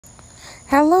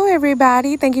Hello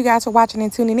everybody, thank you guys for watching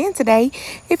and tuning in today.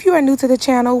 If you are new to the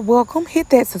channel, welcome. Hit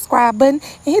that subscribe button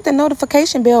and hit the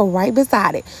notification bell right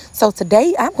beside it. So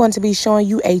today I'm going to be showing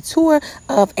you a tour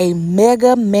of a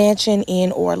mega mansion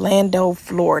in Orlando,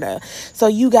 Florida. So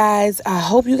you guys, I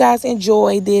hope you guys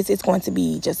enjoy this. It's going to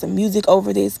be just some music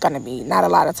over this. It's going to be not a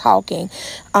lot of talking,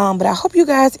 but I hope you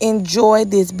guys enjoy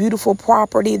this beautiful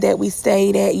property that we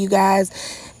stayed at, you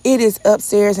guys. It is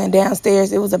upstairs and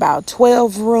downstairs. It was about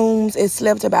 12 rooms. It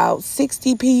slept about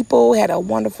 60 people. Had a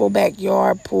wonderful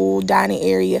backyard, pool, dining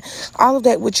area. All of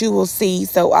that, which you will see.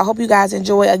 So I hope you guys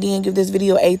enjoy. Again, give this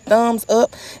video a thumbs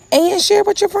up and share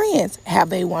with your friends.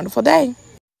 Have a wonderful day.